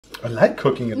I like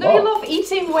cooking a lot. No, you love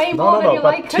eating way more than you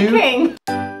like cooking.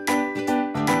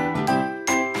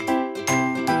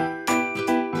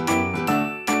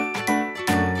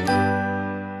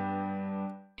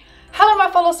 Hello my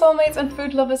fellow soulmates and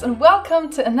food lovers, and welcome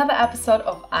to another episode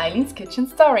of Eileen's Kitchen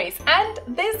Stories. And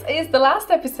this is the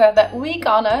last episode that we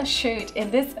gonna shoot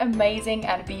in this amazing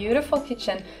and beautiful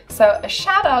kitchen. So a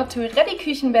shout out to Ready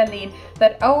Küchen Berlin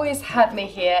that always had me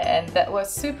here and that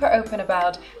was super open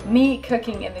about me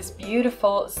cooking in this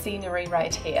beautiful scenery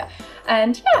right here.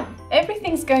 And yeah,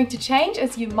 everything's going to change,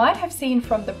 as you might have seen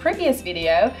from the previous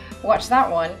video. Watch that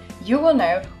one. You will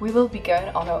know we will be going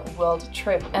on a world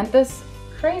trip, and this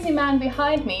crazy man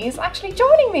behind me is actually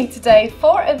joining me today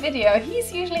for a video.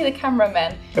 He's usually the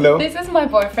cameraman. Hello. This is my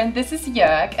boyfriend, this is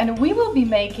Jörg, and we will be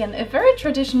making a very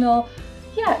traditional,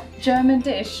 German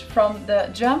dish from the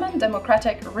German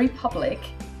Democratic Republic.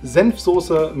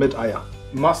 Senfsoße mit Eier.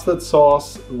 Mustard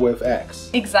sauce with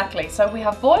eggs. Exactly. So we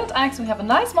have boiled eggs, we have a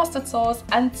nice mustard sauce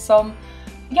and some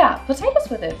potatoes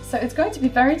with it. So it's going to be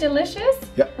very delicious.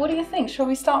 Yeah. What do you think? Shall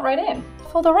we start right in?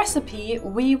 For the recipe,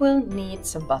 we will need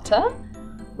some butter.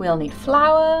 We'll need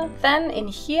flour. Then in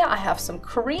here I have some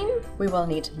cream. We will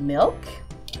need milk.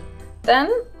 Then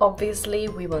obviously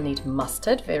we will need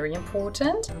mustard, very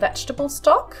important. Vegetable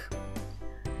stock.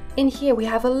 In here we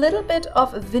have a little bit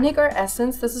of vinegar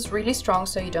essence. This is really strong,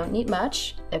 so you don't need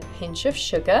much. A pinch of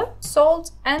sugar,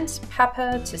 salt and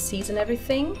pepper to season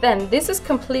everything. Then this is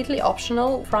completely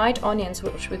optional, fried onions,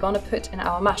 which we're gonna put in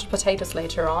our mashed potatoes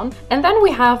later on. And then we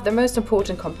have the most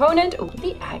important component,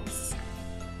 the eggs.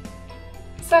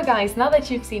 So guys, now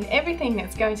that you've seen everything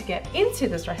that's going to get into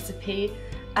this recipe,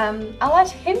 I'll let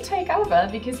him take over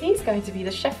because he's going to be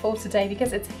the chef for today,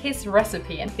 because it's his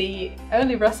recipe and the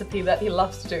only recipe that he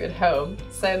loves to do at home.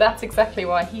 So that's exactly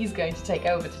why he's going to take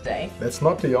over today. That's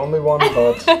not the only one,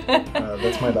 but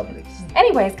that's my lovely.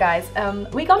 Anyways guys,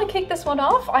 we're gonna kick this one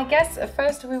off. I guess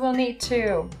first we will need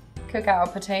to cook our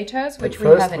potatoes, which we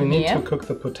have in here. First we need to cook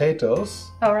the potatoes.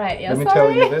 All right, yeah, Let me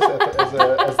tell you this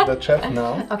as the chef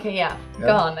now. Okay, yeah.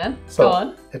 Go on then. So, go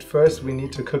on. At first we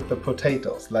need to cook the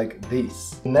potatoes like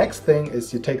these. Next thing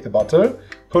is you take the butter,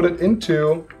 put it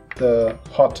into the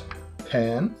hot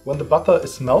pan. When the butter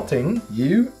is melting,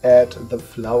 you add the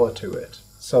flour to it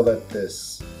so that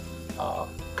this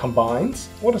combines.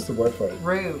 What is the word for it?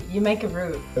 Roux. You make a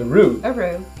roux. A roux. A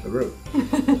roux. A roux.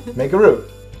 Make a roux.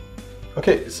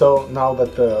 Okay, so now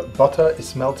that the butter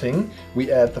is melting,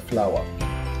 we add the flour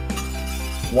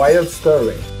while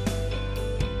stirring.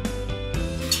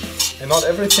 And not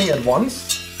everything at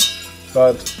once,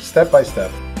 but step by step.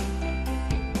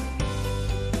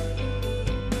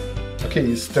 Okay,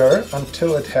 you stir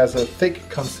until it has a thick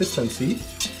consistency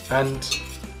and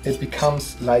it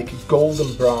becomes like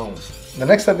golden brown. The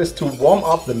next step is to warm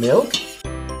up the milk.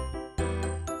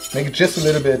 Make it just a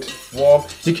little bit warm.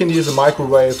 You can use a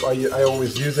microwave, I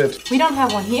always use it. We don't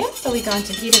have one here, so we're going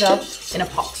to heat it up in a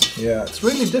pot. Yeah, it's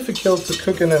really difficult to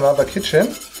cook in another kitchen.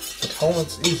 At home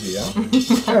it's easier.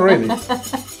 Yeah, really.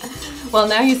 Well,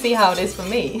 now you see how it is for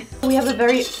me. We have a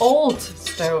very old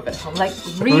stove at home, like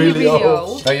really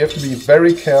old. Now you have to be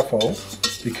very careful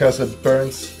because it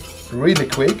burns really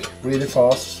quick, really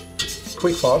fast.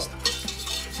 Quick, fast.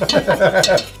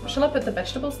 Shall I put the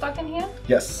vegetable stock in here?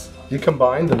 Yes. You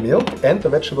combine the milk and the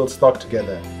vegetable stock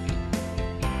together.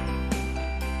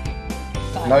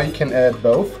 Fine. Now you can add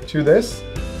both to this.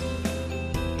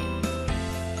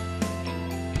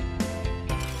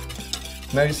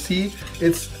 Now you see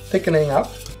it's thickening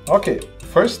up. Okay,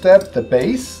 first step, the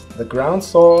base, the ground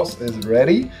sauce is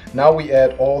ready. Now we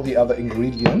add all the other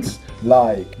ingredients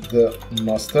like the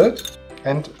mustard.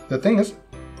 And the thing is,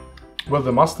 with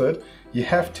the mustard, you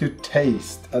have to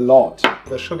taste a lot.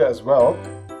 The sugar as well.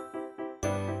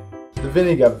 The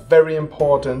vinegar, very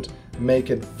important.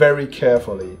 Make it very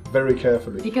carefully, very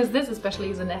carefully. Because this especially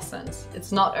is an essence.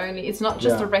 It's not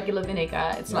just a regular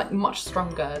vinegar. It's like much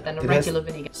stronger than a regular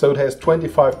vinegar. So it has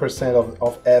 25%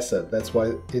 of acid. That's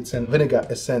why it's in vinegar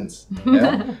essence.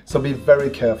 Yeah? So be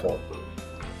very careful.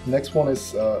 Next one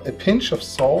is a pinch of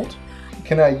salt.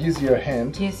 Can I use your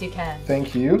hand? Yes, you can.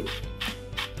 Thank you.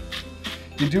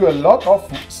 You do a lot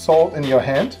of salt in your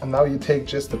hand, and now you take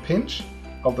just a pinch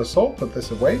of the salt, put this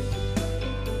away.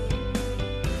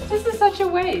 This is such a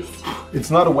waste. It's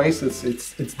not a waste,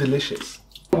 it's delicious.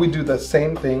 We do the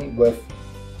same thing with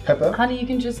pepper. Honey, you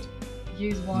can just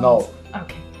use one. No.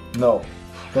 Okay. No,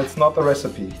 that's not the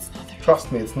recipe.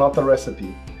 Trust me, it's not the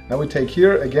recipe. Now we take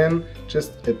here again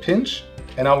just a pinch,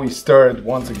 and now we stir it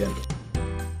once again.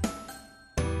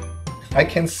 I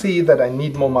can see that I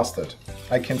need more mustard.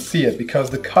 I can see it because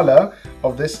the color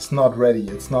of this is not ready.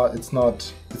 It's not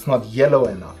yellow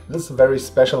enough. This is a very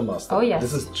special mustard. Oh yes.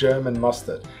 This is German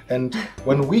mustard. And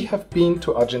when we have been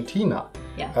to Argentina,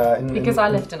 because I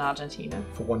lived in Argentina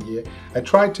for 1 year, I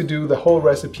tried to do the whole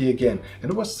recipe again,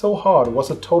 and it was so hard. It was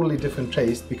a totally different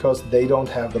taste because they don't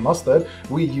have the mustard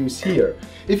we use here.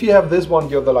 If you have this one,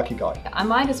 you're the lucky guy. I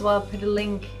might as well put a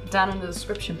link down in the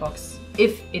description box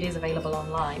if it is available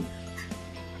online.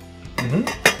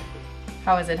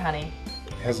 How is it, honey?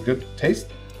 It has a good taste.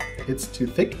 It's too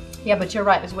thick. Yeah, but you're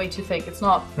right, it's way too thick. It's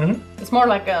not. It's more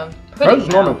like a pudding. It's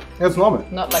normal. It's normal.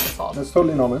 Not like a sauce. It's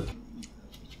totally normal.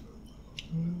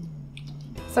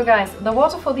 So guys, the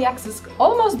water for the eggs is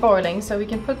almost boiling, so we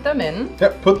can put them in.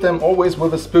 Yeah, put them always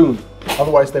with a spoon,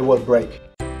 otherwise they will break.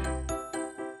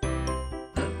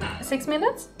 6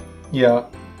 minutes? Yeah.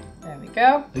 There we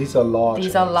go. These are large.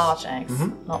 These are large eggs,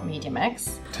 not medium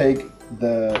eggs. Take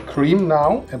the cream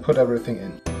now and put everything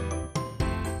in.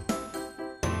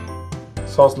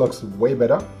 Sauce looks way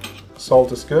better.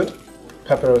 Salt is good.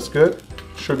 Pepper is good.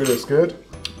 Sugar is good.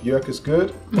 Yerk is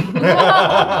good.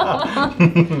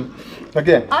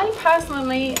 Again. I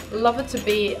personally love it to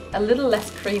be a little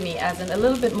less creamy, as in a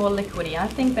little bit more liquidy. I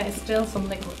think there is still some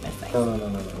liquid missing.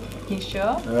 No. You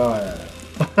sure? Yeah.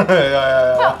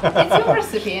 Well, it's your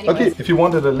recipe anyway. Okay, if you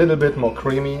want it a little bit more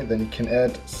creamy, then you can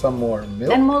add some more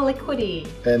milk. And more liquidy.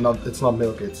 It's not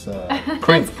milk, it's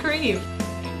cream. It's cream.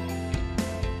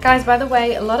 Guys, by the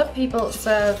way, a lot of people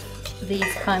serve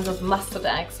these kinds of mustard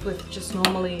eggs with just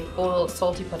normally boiled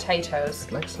salty potatoes.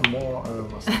 I'd like some more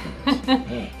mustard.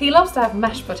 Yeah. He loves to have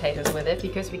mashed potatoes with it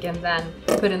because we can then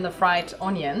put in the fried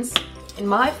onions. In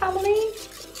my family,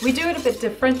 we do it a bit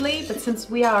differently, but since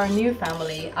we are a new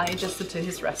family, I adjusted to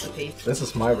his recipe. This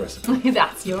is my recipe.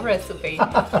 That's your recipe.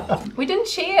 We didn't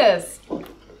cheers.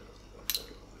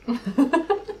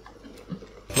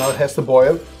 Now it has to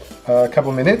boil a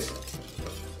couple minutes.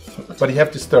 But you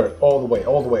have to stir it all the way.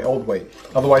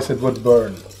 Otherwise it would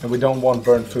burn, and we don't want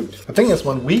burnt food. The thing is,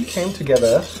 when we came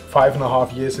together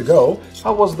 5.5 years ago,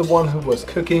 I was the one who was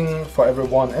cooking for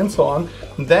everyone and so on.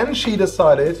 And then she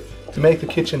decided to make the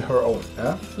kitchen her own.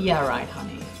 Yeah, right,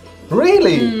 honey.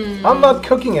 Really? I'm not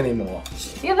cooking anymore.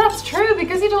 Yeah, that's true,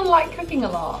 because you don't like cooking a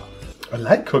lot. I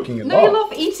like cooking a lot. No, you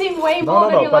love eating way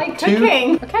more than you like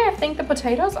cooking. Okay, I think the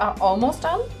potatoes are almost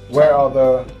done. Where are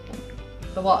the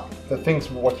what? The things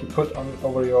what you put on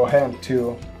over your hand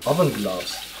to oven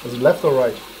gloves. Is it left or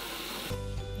right?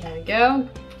 There we go.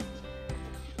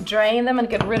 Drain them and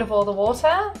get rid of all the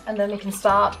water, and then we can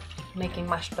start making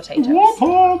mashed potatoes.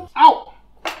 Water! Ow!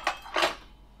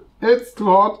 It's too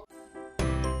hot.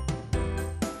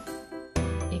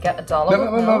 You get a dollop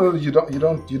of milk. No,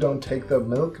 you don't take the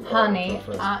milk. Honey,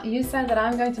 you said that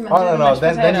I'm going to make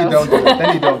then you don't do it.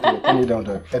 Then you don't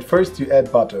do it. At first you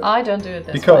add butter. I don't do it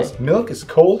this way. Because milk is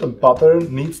cold and butter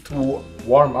needs to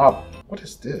warm up. What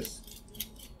is this?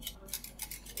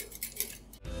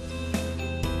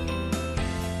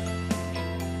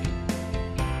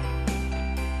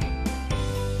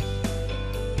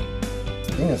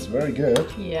 The thing is very good.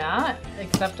 Yeah,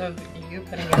 except of you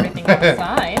putting everything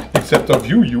outside. Except of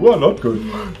you are not good.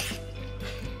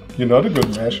 You're not a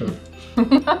good masher.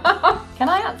 Can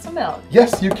I add some milk?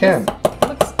 Yes, you can. This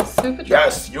looks super dry.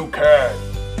 Yes, you can.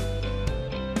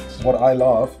 What I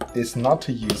love is not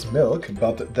to use milk,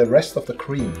 but the rest of the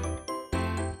cream.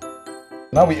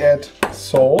 Now we add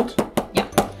salt. Yeah.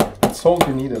 And salt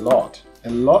you need a lot. A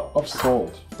lot of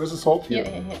salt. Where's the salt here?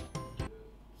 Yeah.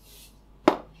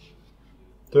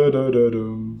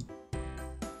 Da-da-da-dum.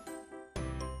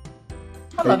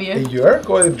 I love you. A yerk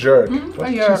or a jerk? What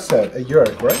a did yerk. she said? A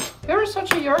yerk, right? You're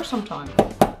such a yerk sometimes.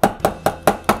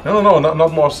 No,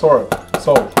 not more salt,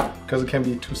 because it can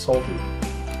be too salty.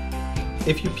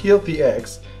 If you peel the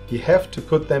eggs, you have to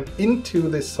put them into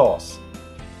this sauce.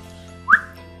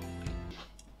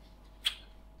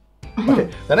 Okay,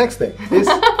 the next thing is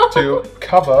to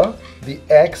cover the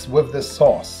eggs with the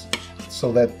sauce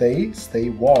so that they stay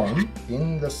warm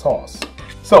in the sauce.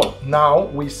 So now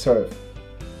we serve.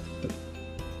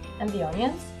 And the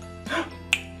onions?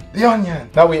 The onion!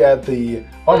 Now we add the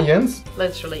onions.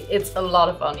 Literally, it's a lot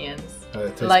of onions.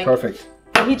 It tastes perfect.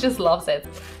 He just loves it.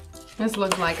 This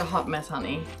looks like a hot mess,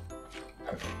 honey.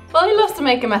 Well, he loves to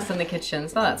make a mess in the kitchen,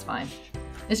 so that's fine.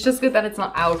 It's just good that it's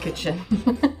not our kitchen.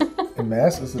 A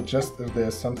mess? Is it just if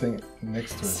there's something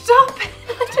next to it? Stop it!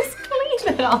 Just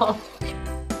clean it off.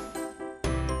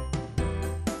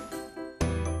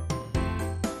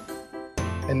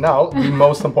 And now, the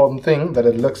most important thing, that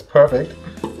it looks perfect,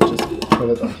 just put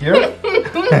it on here,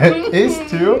 is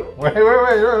to... Wait.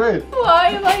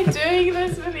 Why am I doing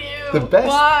this with you?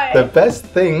 The best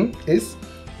thing is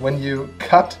when you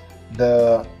cut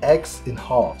the eggs in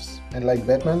halves. And like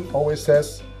Batman always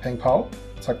says, pang pow,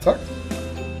 zack zack.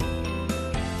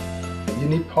 You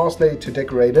need parsley to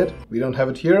decorate it. We don't have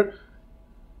it here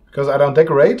because I don't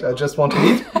decorate, I just want to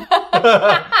eat.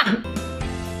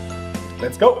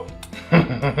 Let's go.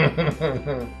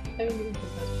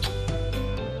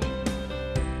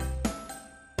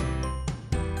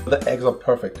 The eggs are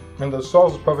perfect and the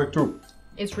sauce is perfect too.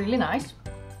 It's really nice.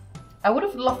 I would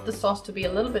have loved the sauce to be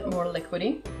a little bit more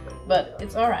liquidy, but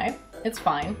it's alright. It's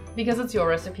fine, because it's your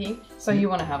recipe, so you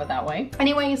want to have it that way.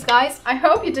 Anyways, guys, I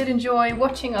hope you did enjoy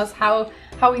watching us how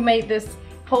we made this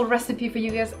whole recipe for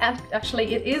you guys. And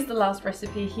actually, it is the last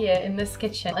recipe here in this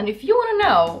kitchen. And if you want to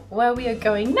know where we are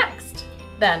going next,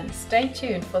 then stay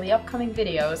tuned for the upcoming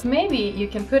videos. Maybe you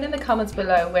can put in the comments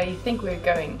below where you think we're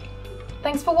going.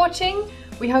 Thanks for watching.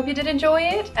 We hope you did enjoy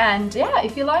it, and yeah,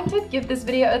 if you liked it, give this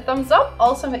video a thumbs up.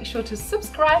 Also make sure to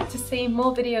subscribe to see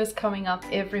more videos coming up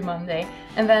every Monday.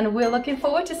 And then we're looking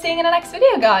forward to seeing you in the next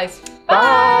video, guys.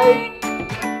 Bye!